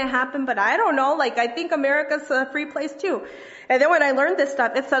stuff's going to happen, but I don't know. I think America's a free place too. And then when I learned this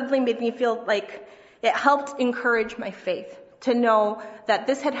stuff, it suddenly made me feel like it helped encourage my faith to know that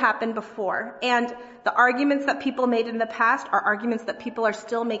this had happened before. And the arguments that people made in the past are arguments that people are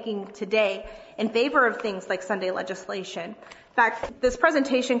still making today in favor of things like Sunday legislation. In fact, this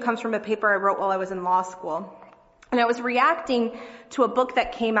presentation comes from a paper I wrote while I was in law school. And I was reacting to a book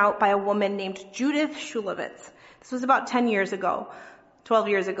that came out by a woman named Judith Shulevitz. This was about 12 years ago.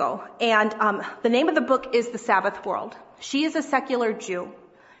 And the name of the book is The Sabbath World. She is a secular Jew.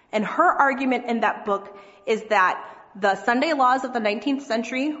 And her argument in that book is that the Sunday laws of the 19th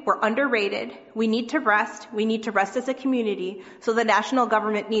century were underrated. We need to rest. We need to rest as a community. So the national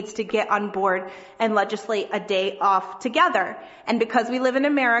government needs to get on board and legislate a day off together. And because we live in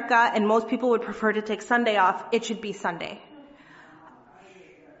America and most people would prefer to take Sunday off, it should be Sunday.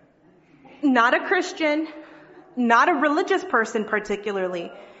 Not a Christian, not a religious person particularly,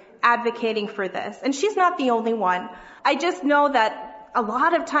 advocating for this. And she's not the only one. I just know that a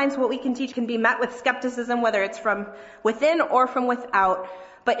lot of times what we can teach can be met with skepticism, whether it's from within or from without.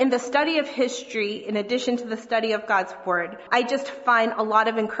 But in the study of history, in addition to the study of God's Word, I just find a lot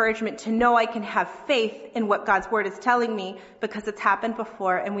of encouragement to know I can have faith in what God's Word is telling me because it's happened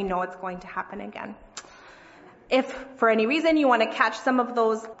before and we know it's going to happen again. If for any reason you want to catch some of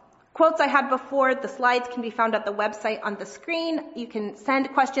those quotes I had before, the slides can be found at the website on the screen. You can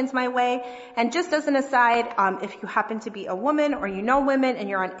send questions my way. And just as an aside, if you happen to be a woman or you know women and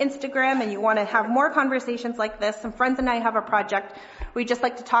you're on Instagram and you want to have more conversations like this, some friends and I have a project. We just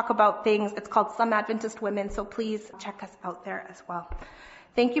like to talk about things. It's called Some Adventist Women, so please check us out there as well.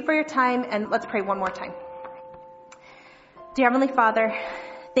 Thank you for your time, and let's pray one more time. Dear Heavenly Father,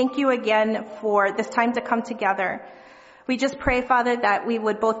 thank you again for this time to come together. We just pray, Father, that we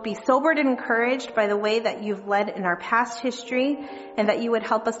would both be sobered and encouraged by the way that you've led in our past history, and that you would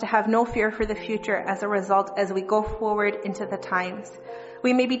help us to have no fear for the future as a result as we go forward into the times.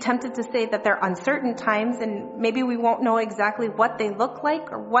 We may be tempted to say that they're uncertain times, and maybe we won't know exactly what they look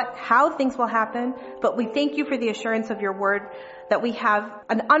like or how things will happen, but we thank you for the assurance of your word that we have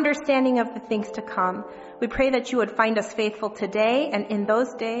an understanding of the things to come. We pray that you would find us faithful today and in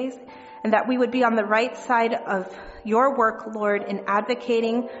those days, and that we would be on the right side of your work, Lord, in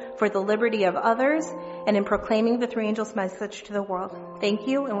advocating for the liberty of others and in proclaiming the three angels' message to the world. Thank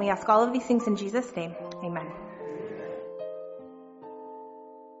you, and we ask all of these things in Jesus' name. Amen.